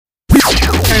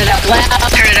loud.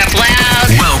 Turn it up loud.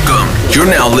 Welcome. You're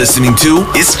now listening to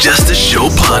It's Just a Show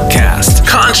podcast.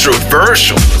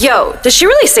 Controversial. Yo, did she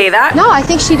really say that? No, I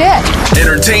think she did.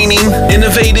 Entertaining,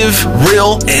 innovative,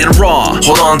 real, and raw.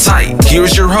 Hold on tight.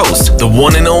 Here's your host, the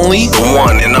one and only,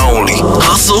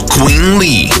 Hustle Queen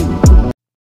Lee.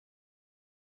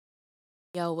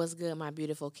 Yo, what's good, my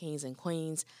beautiful kings and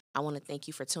queens? I want to thank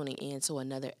you for tuning in to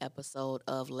another episode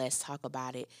of Let's Talk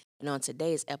About It. And on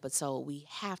today's episode, we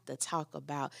have to talk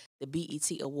about the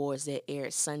BET Awards that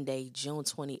aired Sunday, June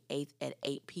 28th at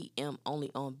 8 p.m.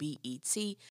 only on BET.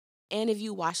 And if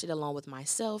you watched it along with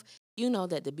myself, you know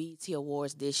that the BET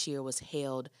Awards this year was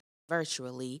held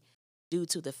virtually due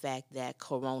to the fact that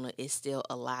Corona is still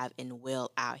alive and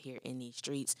well out here in these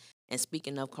streets. And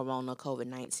speaking of Corona,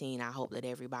 COVID-19, I hope that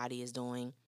everybody is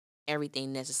doing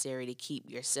everything necessary to keep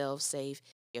yourself safe,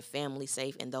 your family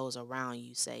safe, and those around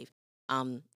you safe.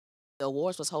 The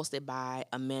awards was hosted by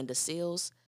Amanda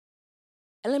Seales.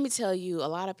 And let me tell you, a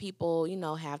lot of people,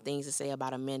 have things to say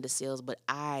about Amanda Seales, but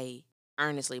I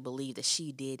earnestly believe that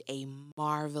she did a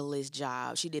marvelous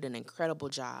job. She did an incredible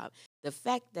job. The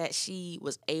fact that she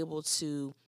was able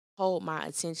to hold my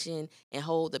attention and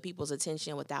hold the people's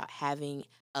attention without having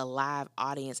a live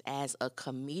audience as a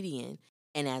comedian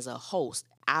and as a host,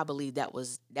 I believe that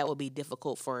would be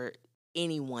difficult for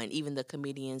anyone, even the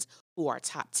comedians who are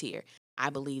top tier. I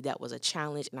believe that was a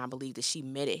challenge, and I believe that she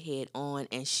met it head on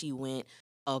and she went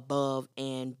above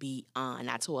and beyond.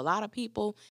 Now, to a lot of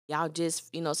people, y'all just,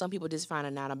 some people just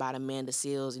finding out about Amanda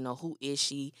Seales, who is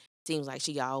she? Seems like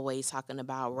she always talking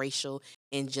about racial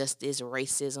injustice,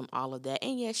 racism, all of that.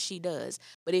 And yes, she does.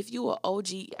 But if you are OG,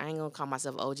 I ain't gonna call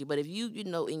myself OG, but if you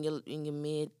in your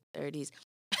mid 30s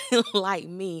like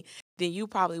me, then you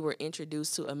probably were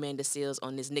introduced to Amanda Seales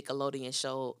on this Nickelodeon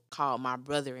show called My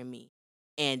Brother and Me.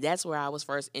 And that's where I was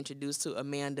first introduced to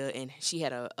Amanda, and she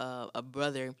had a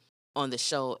brother on the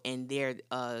show, and their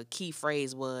key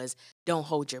phrase was, "Don't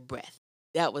hold your breath."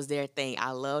 That was their thing.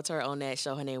 I loved her on that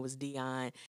show. Her name was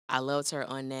Dion. I loved her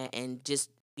on that, and just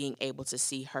being able to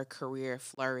see her career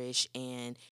flourish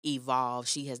and evolve.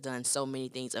 She has done so many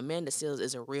things. Amanda Seales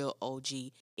is a real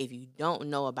OG. If you don't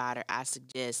know about her, I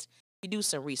suggest you do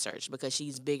some research, because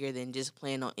she's bigger than just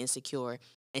playing on Insecure,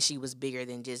 and she was bigger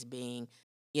than just being,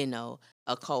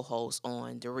 a co-host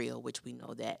on The Real, which we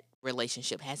know that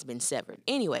relationship has been severed.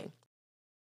 Anyway,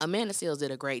 Amanda Seales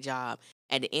did a great job.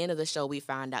 At the end of the show, we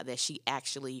found out that she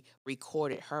actually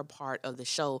recorded her part of the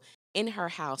show in her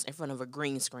house in front of a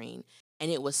green screen.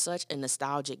 And it was such a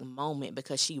nostalgic moment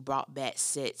because she brought back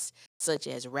sets such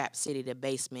as Rap City The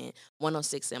Basement,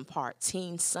 106 & Park,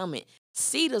 Teen Summit,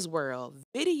 Cedar's World,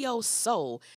 Video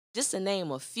Soul, just to name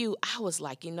a few. I was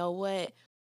like, you know what?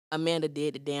 Amanda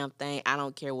did the damn thing. I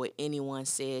don't care what anyone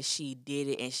says. She did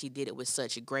it, and she did it with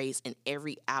such grace. And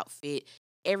every outfit,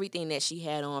 everything that she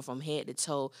had on from head to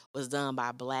toe was done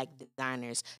by Black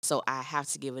designers. So I have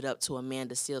to give it up to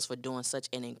Amanda Seales for doing such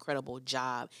an incredible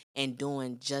job and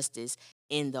doing justice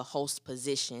in the host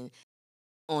position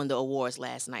on the awards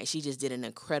last night. She just did an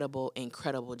incredible,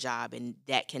 incredible job, and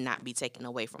that cannot be taken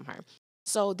away from her.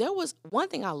 So there was one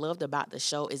thing I loved about the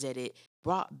show is that it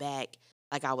brought back,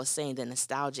 like I was saying, the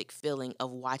nostalgic feeling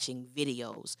of watching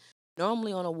videos.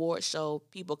 Normally on an award show,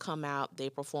 people come out, they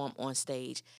perform on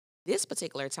stage. This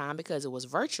particular time, because it was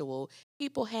virtual,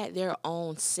 people had their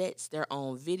own sets, their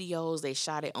own videos. They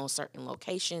shot it on certain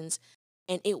locations,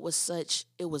 and it was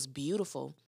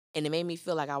beautiful. And it made me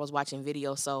feel like I was watching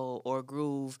Video Soul or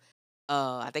Groove.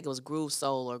 I think it was Groove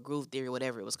Soul or Groove Theory,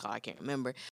 whatever it was called. I can't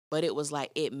remember. But it was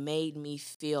like, it made me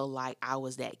feel like I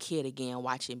was that kid again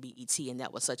watching BET, and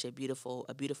that was such a beautiful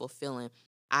feeling.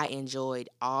 I enjoyed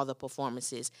all the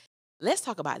performances. Let's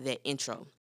talk about that intro.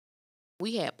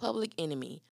 We had Public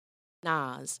Enemy,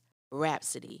 Nas,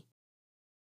 Rhapsody,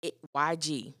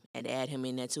 YG, and add him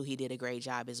in there too. He did a great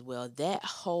job as well. That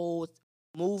whole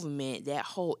movement, that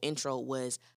whole intro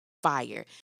was fire.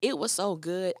 It was so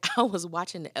good. I was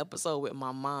watching the episode with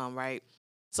my mom, right?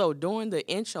 So during the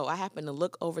intro, I happened to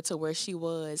look over to where she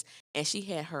was, and she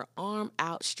had her arm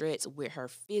outstretched with her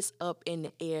fist up in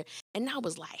the air. And I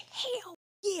was like, hell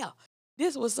yeah.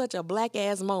 This was such a black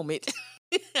ass moment.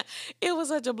 It was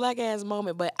such a black ass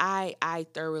moment, but I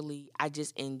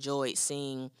just enjoyed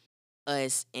seeing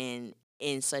us in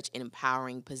such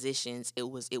empowering positions. It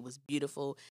was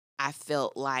beautiful. I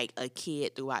felt like a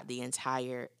kid throughout the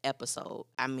entire episode.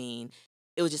 I mean,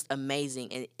 it was just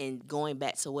amazing. And going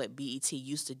back to what BET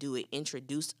used to do, it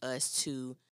introduced us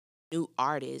to new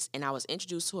artists. And I was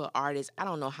introduced to an artist. I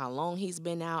don't know how long he's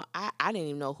been out. I didn't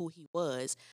even know who he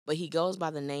was, but he goes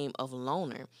by the name of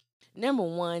Loner. Number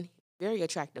one, very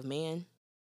attractive man.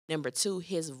 Number two,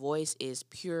 his voice is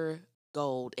pure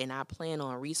gold, and I plan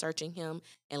on researching him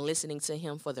and listening to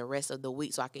him for the rest of the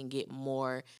week so I can get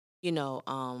more, you know,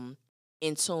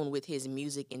 in tune with his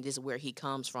music and just where he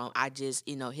comes from. I just,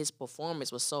 his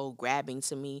performance was so grabbing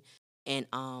to me, and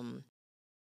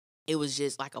it was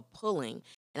just like a pulling.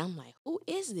 And I'm like, who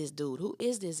is this dude? Who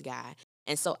is this guy?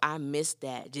 And so I miss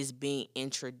that, just being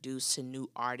introduced to new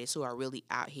artists who are really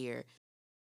out here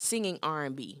singing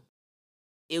R&B.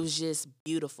 It was just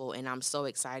beautiful, and I'm so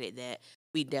excited that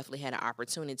we definitely had an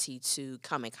opportunity to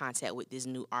come in contact with this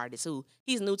new artist who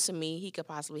he's new to me. He could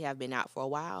possibly have been out for a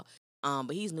while,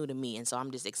 but he's new to me, and so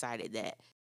I'm just excited that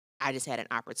I just had an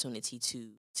opportunity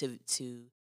to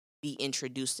be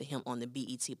introduced to him on the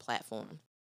BET platform.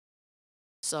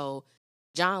 So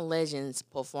John Legend's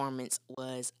performance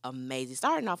was amazing.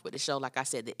 Starting off with the show, like I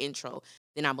said, the intro.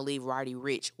 Then I believe Roddy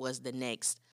Ricch was the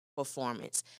next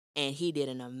performance, and he did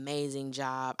an amazing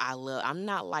job. I'm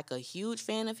not like a huge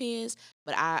fan of his,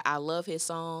 but I love his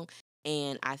song,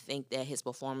 and I think that his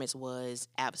performance was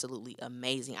absolutely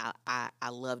amazing. I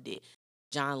loved it.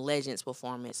 John Legend's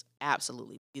performance,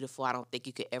 absolutely beautiful. I don't think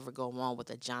you could ever go wrong with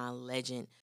a John Legend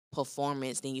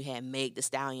performance. Then you had Meg The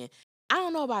Stallion. I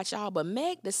don't know about y'all, but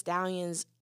Meg The Stallion's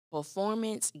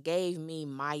performance gave me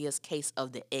Maya's Case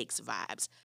of the X vibes.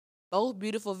 Both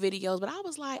beautiful videos, but I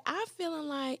was like, I'm feeling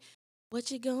like, what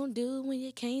you gonna do when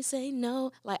you can't say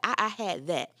no? Like I had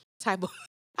that type of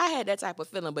I had that type of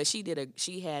feeling, but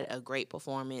she had a great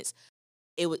performance.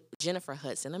 It was Jennifer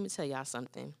Hudson. Let me tell y'all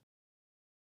something.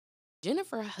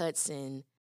 Jennifer Hudson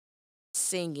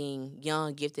singing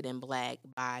Young, Gifted, and Black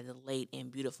by the late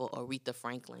and beautiful Aretha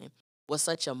Franklin was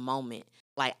such a moment.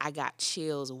 Like, I got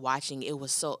chills watching. It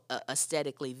was so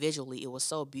aesthetically, visually, it was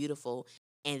so beautiful.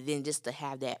 And then just to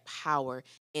have that power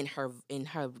in her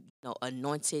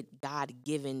anointed,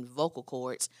 God-given vocal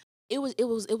cords, it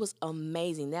was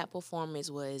amazing. That performance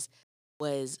was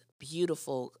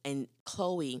beautiful. And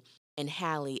Chloe and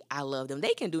Halle, I love them.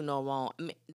 They can do no wrong. I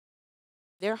mean,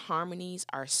 their harmonies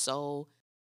are so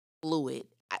fluid.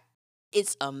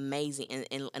 It's amazing,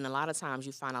 and a lot of times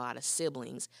you find a lot of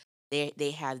siblings.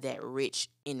 They have that rich,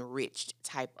 enriched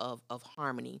type of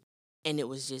harmony, and it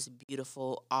was just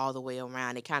beautiful all the way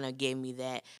around. It kind of gave me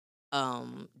that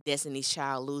Destiny's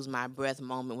Child lose my breath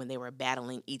moment when they were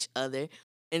battling each other,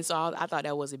 and so I thought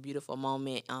that was a beautiful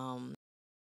moment.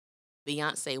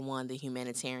 Beyonce won the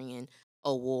humanitarian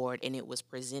award, and it was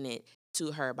presented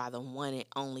to her by the one and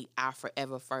only our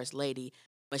forever First Lady,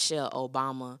 Michelle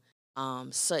Obama.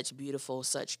 Such beautiful,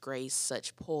 such grace,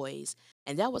 such poise.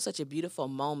 And that was such a beautiful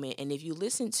moment. And if you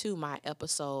listen to my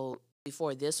episode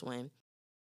before this one,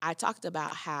 I talked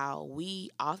about how we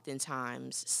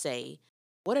oftentimes say,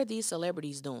 what are these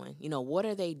celebrities doing? What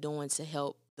are they doing to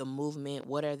help the movement?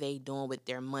 What are they doing with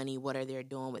their money? What are they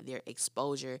doing with their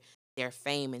exposure, their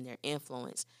fame, and their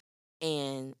influence?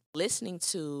 And listening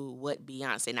to what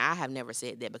Beyonce, now I have never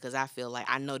said that because I feel like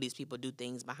I know these people do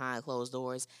things behind closed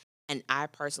doors. And I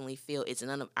personally feel it's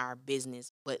none of our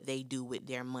business what they do with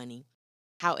their money.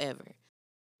 However,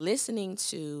 listening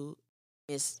to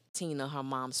Miss Tina, her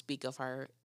mom, speak of her,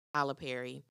 Tyler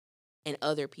Perry, and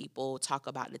other people talk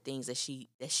about the things that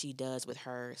she does with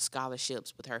her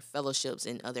scholarships, with her fellowships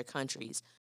in other countries,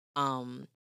 um,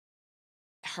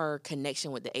 her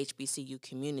connection with the HBCU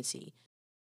community,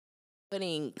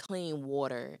 putting clean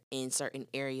water in certain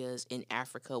areas in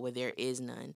Africa where there is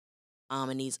none,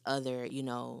 and these other,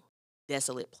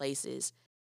 desolate places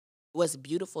was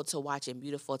beautiful to watch and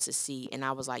beautiful to see. And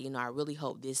I was like, I really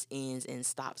hope this ends and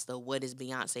stops the what is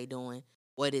Beyonce doing?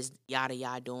 What is yada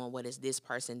yada doing? What is this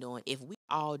person doing? If we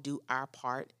all do our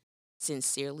part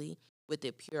sincerely with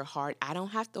a pure heart, I don't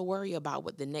have to worry about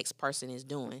what the next person is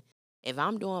doing. If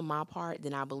I'm doing my part,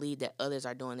 then I believe that others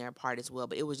are doing their part as well.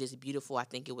 But it was just beautiful. I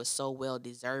think it was so well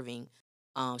deserving.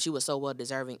 She was so well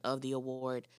deserving of the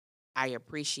award. I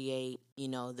appreciate,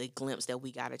 the glimpse that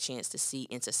we got a chance to see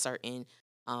into certain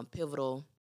pivotal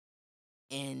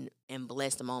and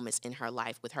blessed moments in her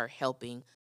life with her helping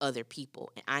other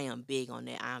people. And I am big on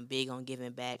that. I'm big on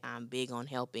giving back. I'm big on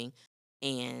helping.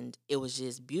 And it was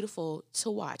just beautiful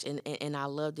to watch. And I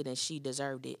loved it, and she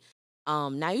deserved it.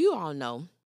 Now, you all know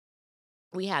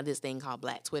we have this thing called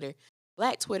Black Twitter.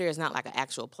 Black Twitter is not like an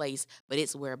actual place, but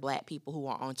it's where Black people who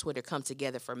are on Twitter come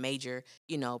together for major,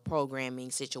 programming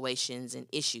situations and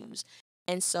issues.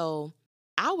 And so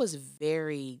I was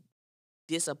very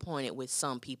disappointed with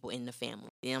some people in the family.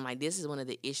 And I'm like, this is one of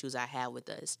the issues I have with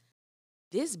us.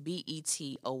 This BET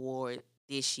award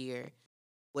this year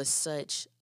was such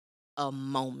a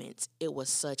moment. It was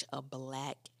such a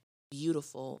Black,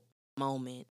 beautiful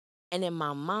moment. And in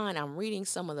my mind, I'm reading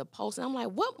some of the posts, and I'm like,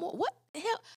 what the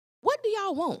hell? What do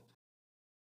y'all want?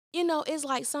 It's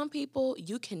like some people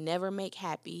you can never make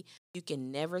happy, you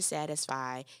can never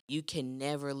satisfy, you can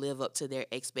never live up to their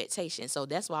expectations. So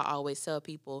that's why I always tell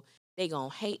people they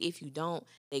gonna hate if you don't,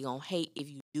 they gonna hate if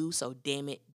you do, so damn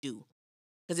it, do.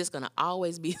 Because it's gonna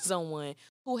always be someone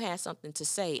who has something to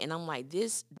say. And I'm like,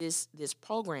 this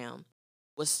program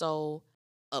was so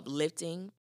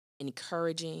uplifting,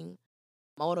 encouraging,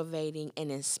 motivating, and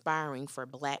inspiring for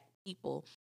Black people.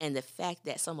 And the fact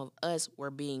that some of us were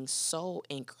being so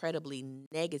incredibly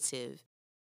negative,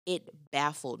 it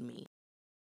baffled me.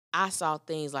 I saw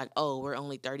things like, oh, we're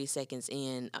only 30 seconds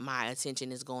in. My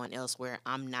attention is going elsewhere.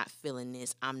 I'm not feeling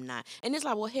this. I'm not. And it's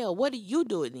like, well, hell, what do you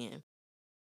do it then?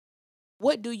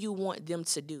 What do you want them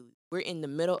to do? We're in the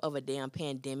middle of a damn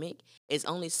pandemic. It's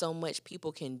only so much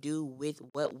people can do with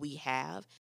what we have.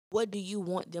 What do you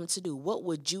want them to do? What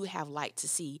would you have liked to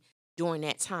see during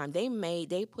that time?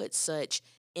 They put such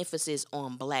emphasis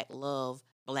on Black love,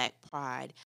 Black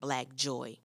pride, Black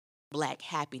joy, Black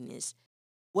happiness.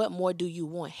 What more do you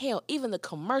want? Hell, even the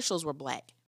commercials were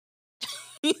Black.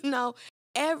 you know,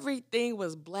 Everything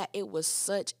was Black. It was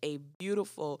such a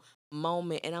beautiful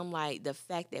moment. And I'm like, the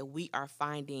fact that we are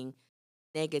finding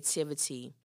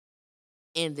negativity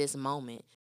in this moment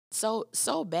so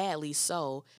badly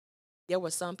so, there were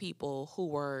some people who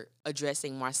were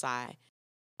addressing Marsai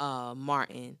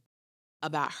Martin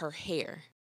about her hair,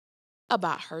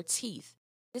 about her teeth.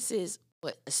 This is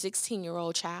what, a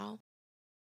 16-year-old child?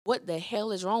 What the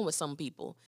hell is wrong with some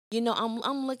people?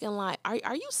 I'm looking like,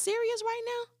 are you serious right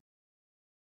now?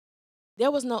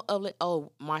 There was no uplift.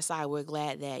 Oh, Marsai, we're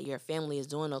glad that your family is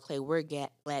doing okay. We're glad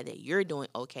that you're doing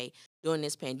okay during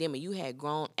this pandemic. You had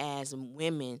grown as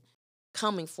women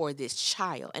coming for this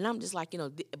child, and I'm just like,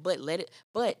 but let it.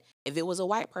 But if it was a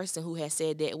white person who had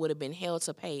said that, it would have been hell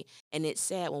to pay. And it's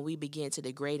sad when we begin to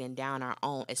degrade and down our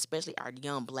own, especially our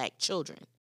young Black children,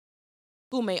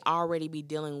 who may already be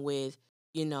dealing with,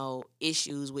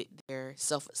 issues with their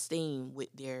self-esteem, with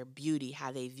their beauty,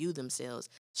 how they view themselves.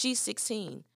 She's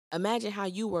 16. Imagine how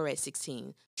you were at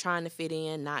 16, trying to fit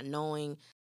in, not knowing,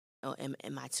 oh,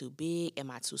 am I too big?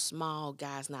 Am I too small?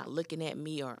 Guys not looking at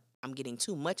me, or I'm getting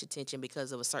too much attention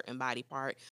because of a certain body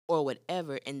part or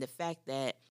whatever. And the fact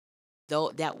that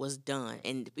though that was done,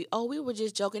 and we were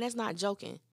just joking. That's not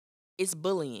joking. It's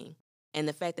bullying. And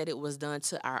the fact that it was done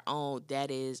to our own,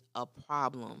 that is a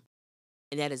problem.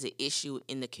 And that is an issue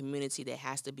in the community that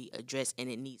has to be addressed, and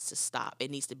it needs to stop.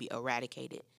 It needs to be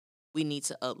eradicated. We need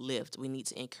to uplift. We need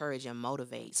to encourage and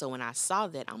motivate. So when I saw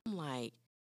that, I'm like,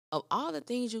 of all the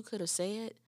things you could have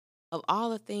said, of all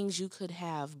the things you could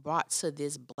have brought to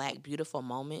this Black beautiful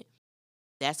moment,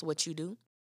 that's what you do.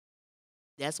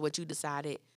 That's what you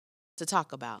decided to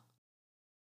talk about.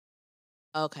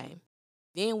 Okay.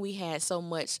 Then we had so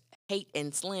much hate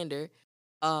and slander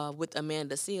with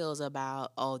Amanda Seales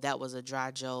about, oh, that was a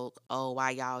dry joke. Oh,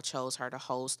 why y'all chose her to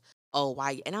host? Oh,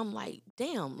 why? And I'm like,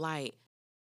 damn, like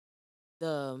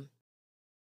the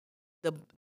the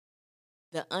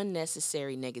the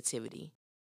unnecessary negativity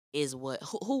is what.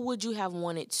 Who would you have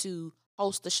wanted to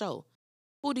host the show?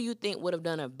 Who do you think would have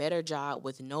done a better job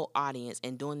with no audience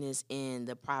and doing this in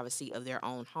the privacy of their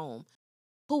own home?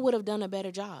 Who would have done a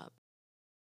better job?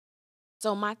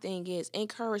 So my thing is,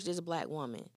 encourage this Black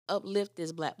woman, uplift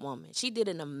this Black woman. She did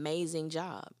an amazing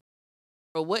job.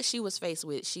 For what she was faced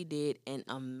with, she did an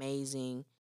amazing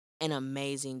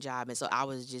job. And so I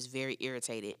was just very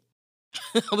irritated.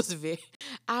 I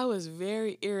was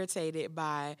very irritated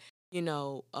by,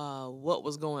 what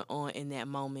was going on in that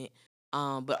moment.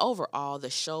 But overall,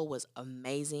 the show was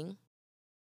amazing.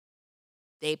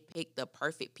 They picked the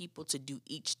perfect people to do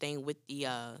each thing with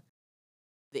the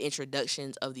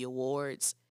introductions of the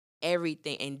awards,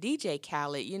 everything. And DJ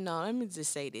Khaled, let me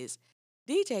just say this.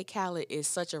 DJ Khaled is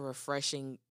such a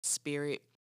refreshing spirit.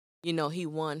 He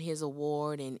won his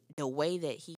award, and the way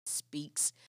that he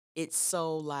speaks, it's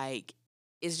so like,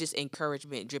 it's just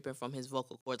encouragement dripping from his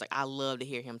vocal cords. Like, I love to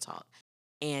hear him talk.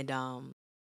 And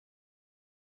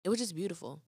it was just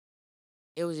beautiful.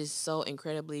 It was just so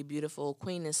incredibly beautiful.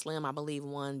 Queen and Slim, I believe,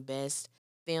 won Best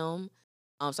Film.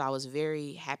 So I was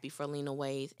very happy for Lena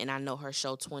Waithe, and I know her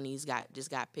show 20s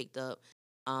got picked up.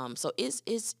 So it's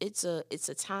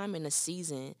a time and a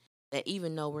season that,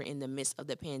 even though we're in the midst of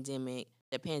the pandemic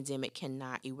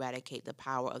cannot eradicate the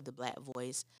power of the Black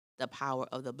voice, the power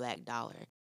of the Black dollar,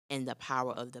 and the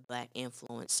power of the Black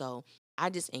influence. So I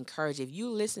just encourage, if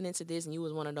you listening to this and you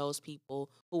was one of those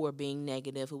people who were being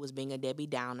negative, who was being a Debbie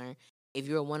Downer, if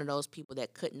you're one of those people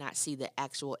that could not see the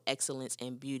actual excellence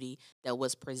and beauty that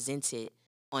was presented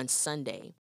on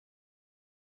Sunday,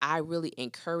 I really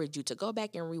encourage you to go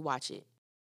back and rewatch it.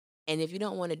 And if you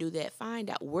don't want to do that, find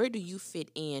out, where do you fit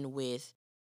in with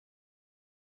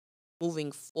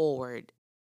moving forward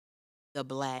the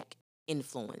Black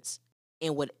influence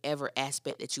in whatever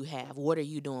aspect that you have. What are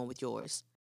you doing with yours?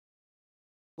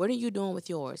 What are you doing with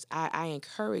yours? I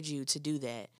encourage you to do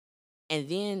that. And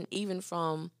then even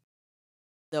from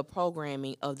the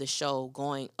programming of the show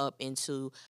going up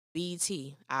into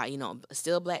BT,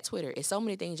 still Black Twitter. It's so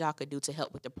many things y'all could do to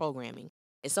help with the programming.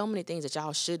 It's so many things that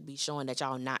y'all should be showing that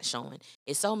y'all not showing.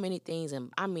 It's so many things,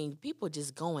 and I mean, people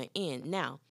just going in.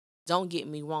 Now, don't get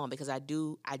me wrong, because I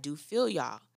do feel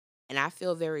y'all, and I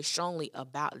feel very strongly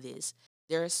about this.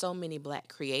 There are so many Black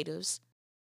creatives.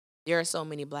 There are so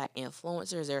many Black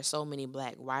influencers. There are so many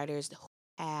Black writers who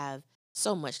have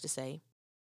so much to say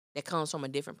that comes from a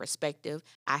different perspective.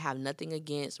 I have nothing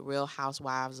against Real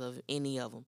Housewives of any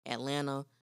of them. Atlanta.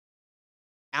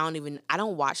 I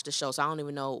don't watch the show, so I don't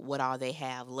even know what all they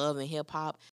have. Love and Hip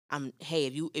Hop. Hey,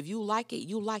 if you like it,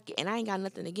 you like it. And I ain't got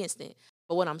nothing against it.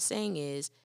 But what I'm saying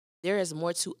is there is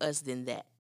more to us than that.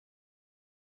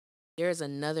 There is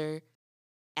another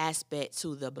aspect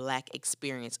to the Black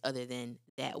experience other than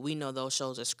that. We know those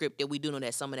shows are scripted. We do know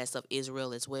that some of that stuff is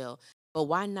real as well. But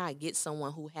why not get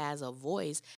someone who has a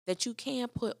voice that you can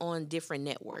put on different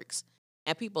networks?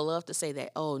 And people love to say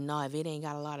that, oh, no, if it ain't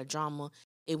got a lot of drama,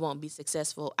 it won't be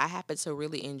successful. I happen to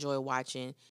really enjoy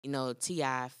watching,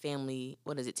 T.I. Family,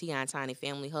 what is it, T.I. and Tiny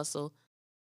Family Hustle,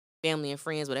 Family and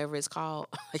Friends, whatever it's called.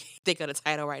 I can't think of the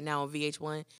title right now on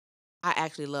VH1. I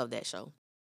actually love that show.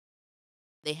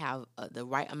 They have the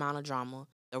right amount of drama,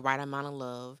 the right amount of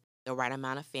love, the right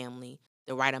amount of family,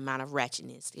 the right amount of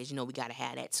ratchetness. Because, we got to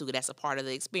have that too. That's a part of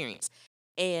the experience.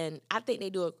 And I think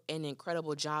they do an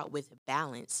incredible job with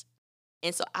balance.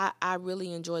 And so I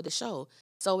really enjoy the show.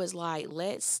 So it's like,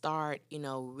 let's start,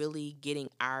 really getting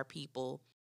our people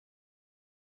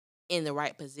in the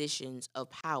right positions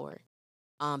of power.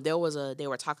 They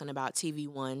were talking about TV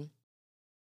One,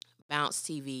 Bounce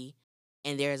TV,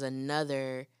 and there's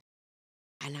another,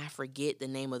 and I forget the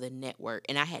name of the network,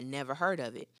 and I had never heard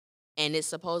of it. And it's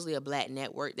supposedly a Black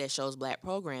network that shows Black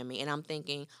programming. And I'm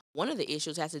thinking one of the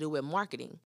issues has to do with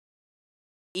marketing.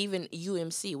 Even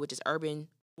UMC, which is Urban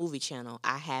Movie Channel,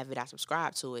 I have it, I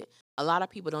subscribe to it. A lot of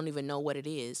people don't even know what it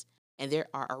is. And there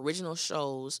are original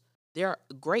shows, there are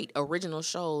great original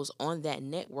shows on that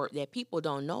network that people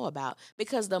don't know about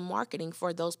because the marketing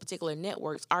for those particular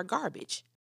networks are garbage.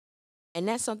 And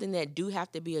that's something that do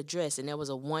have to be addressed. And there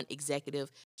was one executive,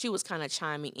 she was kind of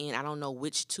chiming in. I don't know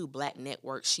which two Black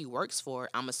networks she works for.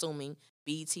 I'm assuming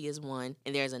BT is one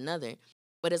and there's another.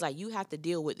 But it's like you have to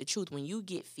deal with the truth. When you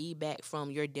get feedback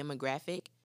from your demographic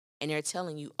and they're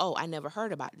telling you, oh, I never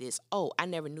heard about this. Oh, I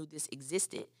never knew this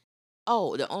existed.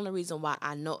 Oh, the only reason why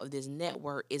I know of this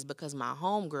network is because my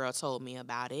homegirl told me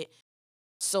about it.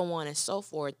 So on and so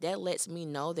forth. That lets me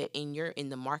know that in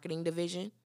the marketing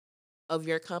division of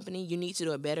your company, you need to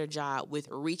do a better job with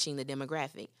reaching the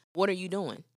demographic. What are you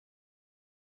doing?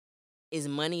 Is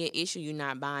money an issue? You're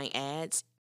not buying ads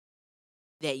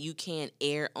that you can't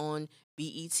air on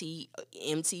BET,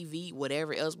 MTV,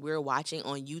 whatever else we're watching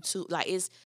on YouTube. Like it's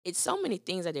so many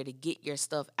things out there to get your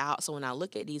stuff out. So when I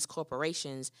look at these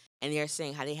corporations and they're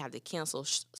saying how they have to cancel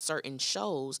certain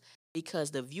shows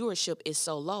because the viewership is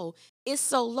so low, it's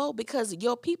so low because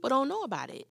your people don't know about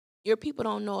it. Your people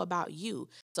don't know about you.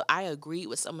 So I agree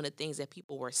with some of the things that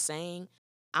people were saying.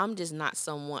 I'm just not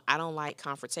someone, I don't like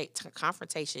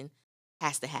confrontation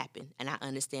has to happen. And I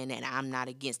understand that and I'm not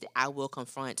against it. I will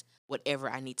confront whatever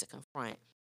I need to confront.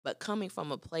 But coming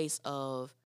from a place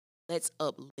of let's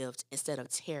uplift instead of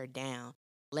tear down.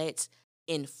 Let's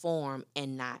inform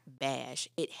and not bash.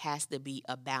 It has to be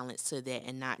a balance to that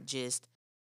and not just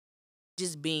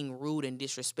being rude and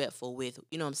disrespectful with,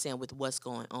 with what's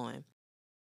going on.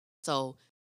 So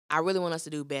I really want us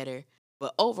to do better.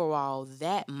 But overall,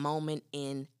 that moment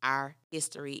in our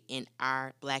history, in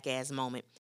our Black ass moment,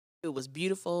 it was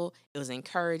beautiful. It was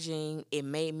encouraging. It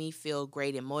made me feel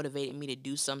great. It motivated me to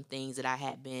do some things that I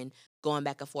had been going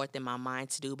back and forth in my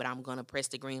mind to do, but I'm going to press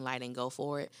the green light and go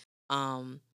for it.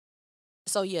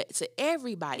 So yeah, to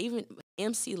everybody, even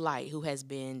MC Lyte, who has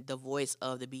been the voice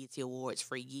of the BET Awards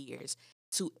for years,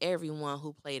 to everyone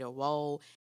who played a role,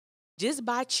 just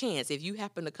by chance, if you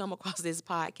happen to come across this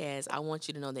podcast, I want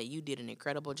you to know that you did an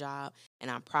incredible job, and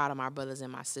I'm proud of my brothers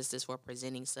and my sisters for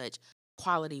presenting such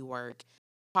quality work,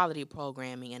 quality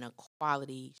programming, and a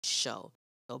quality show.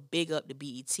 So big up to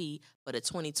BET for the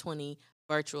 2020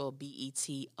 Virtual BET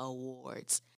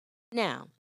Awards. Now,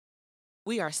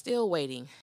 we are still waiting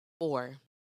for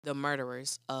the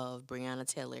murderers of Breonna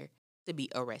Taylor to be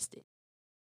arrested.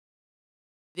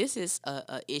 This is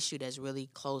a issue that's really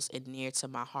close and near to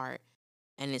my heart,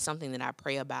 and it's something that I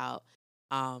pray about.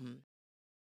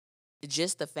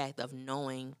 Just the fact of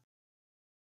knowing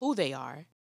who they are,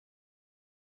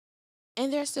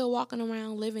 and they're still walking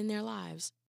around living their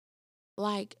lives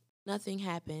like nothing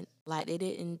happened, like they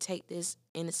didn't take this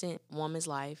innocent woman's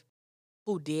life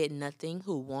who did nothing,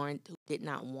 who did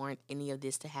not warrant any of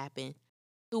this to happen,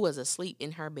 who was asleep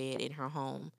in her bed in her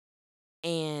home.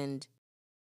 And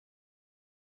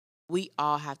we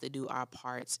all have to do our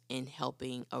parts in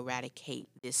helping eradicate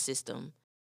this system.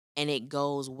 And it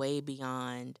goes way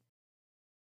beyond,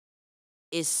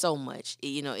 it's so much.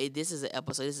 This is an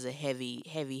episode, this is a heavy,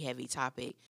 heavy, heavy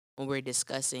topic when we're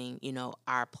discussing,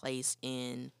 our place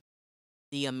in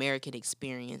the American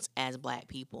experience as Black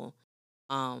people,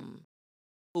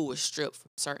 who were stripped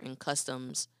from certain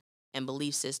customs and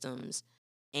belief systems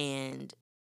and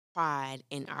pride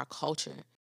in our culture.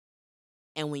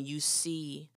 And when you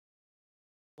see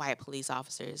white police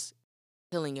officers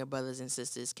killing your brothers and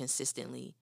sisters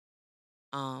consistently,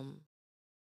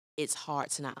 it's hard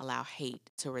to not allow hate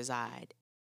to reside.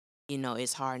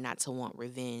 It's hard not to want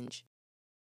revenge.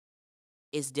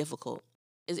 It's difficult.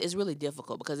 It's really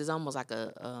difficult because it's almost like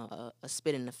a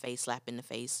spit in the face, slap in the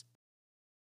face.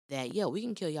 That, yeah, we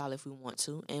can kill y'all if we want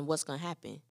to. And what's going to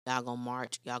happen? Y'all going to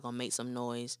march. Y'all going to make some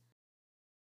noise.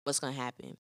 What's going to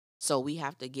happen? So we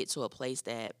have to get to a place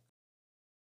that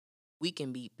we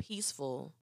can be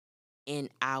peaceful in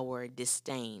our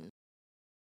disdain,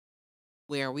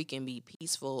 where we can be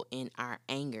peaceful in our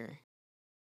anger,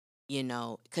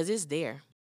 because it's there.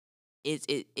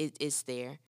 It's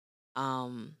there.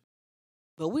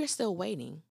 But we're still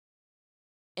waiting.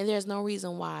 And there's no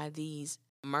reason why these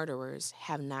murderers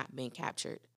have not been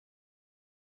captured.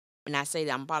 And I say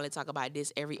that I'm probably talk about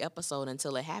this every episode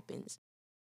until it happens.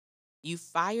 You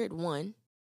fired one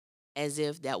as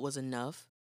if that was enough,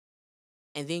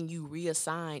 and then you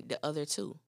reassigned the other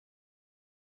two,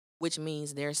 which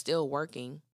means they're still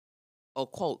working, or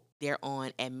quote, they're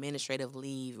on administrative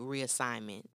leave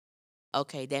reassignment.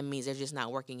 Okay, that means they're just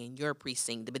not working in your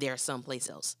precinct, but they're someplace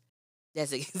else.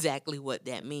 That's exactly what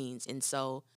that means. And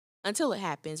so until it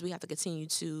happens, we have to continue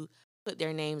to put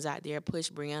their names out there, push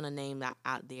Breonna's name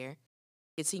out there,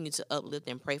 continue to uplift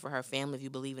and pray for her family if you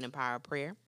believe in the power of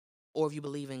prayer, or if you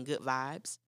believe in good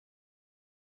vibes.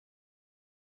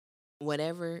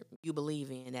 Whatever you believe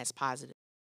in that's positive,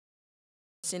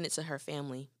 send it to her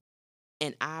family.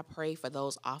 And I pray for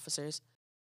those officers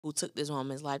who took this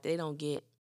woman's life. They don't get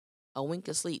a wink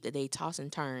of sleep, that they toss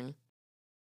and turn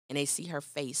and they see her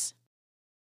face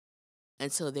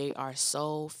until they are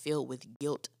so filled with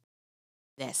guilt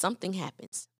that something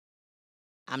happens.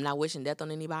 I'm not wishing death on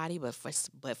anybody, but for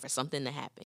something to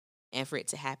happen, and for it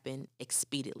to happen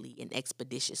expediently and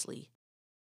expeditiously,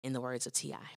 in the words of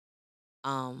T.I.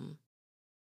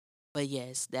 But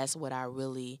yes, that's what I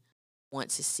really want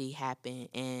to see happen.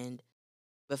 And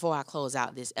before I close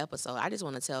out this episode, I just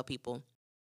want to tell people,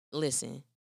 listen,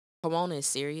 Corona is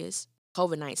serious.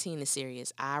 COVID-19 is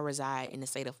serious. I reside in the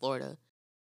state of Florida.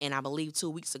 And I believe 2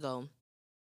 weeks ago,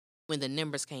 when the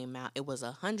numbers came out, it was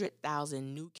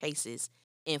 100,000 new cases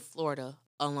in Florida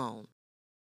alone.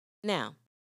 Now,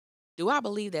 do I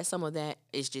believe that some of that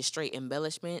is just straight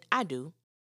embellishment? I do.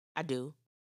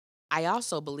 I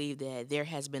also believe that there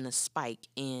has been a spike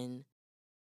in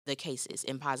the cases,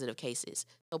 in positive cases.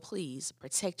 So please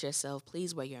protect yourself.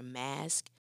 Please wear your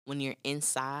mask when you're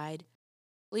inside.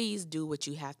 Please do what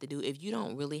you have to do. If you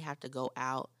don't really have to go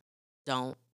out,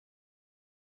 don't.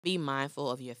 Be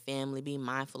mindful of your family. Be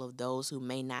mindful of those who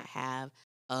may not have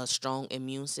a strong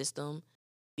immune system.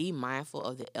 Be mindful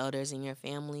of the elders in your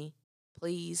family.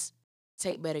 Please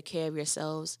take better care of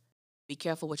yourselves. Be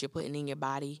careful what you're putting in your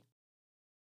body,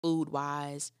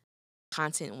 food-wise,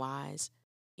 content-wise.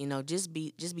 Just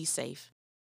be safe.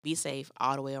 Be safe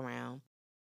all the way around.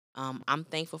 I'm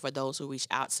thankful for those who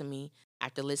reached out to me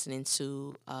after listening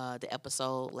to the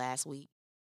episode last week.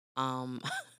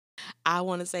 I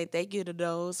want to say thank you to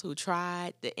those who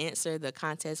tried to answer the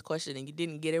contest question and you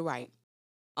didn't get it right.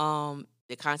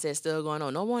 The contest is still going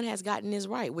on. No one has gotten this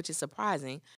right, which is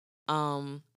surprising.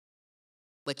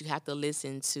 But you have to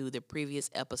listen to the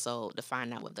previous episode to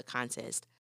find out what the contest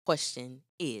question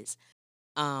is.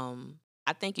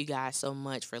 I thank you guys so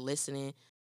much for listening.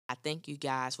 I thank you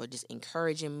guys for just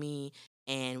encouraging me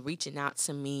and reaching out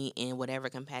to me in whatever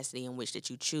capacity in which that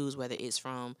you choose, whether it's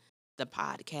from the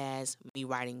podcast, me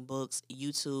writing books,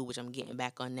 YouTube, which I'm getting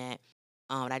back on that.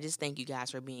 I just thank you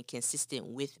guys for being consistent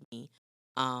with me.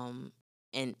 And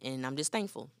I'm just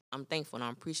thankful. I'm thankful and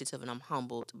I'm appreciative and I'm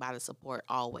humbled by the support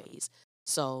always.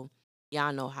 So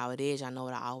y'all know how it is. Y'all know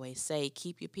what I always say.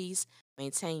 Keep your peace.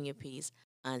 Maintain your peace.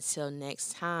 Until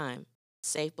next time,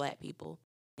 safe Black people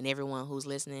and everyone who's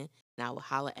listening. And I will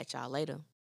holler at y'all later.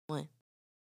 One.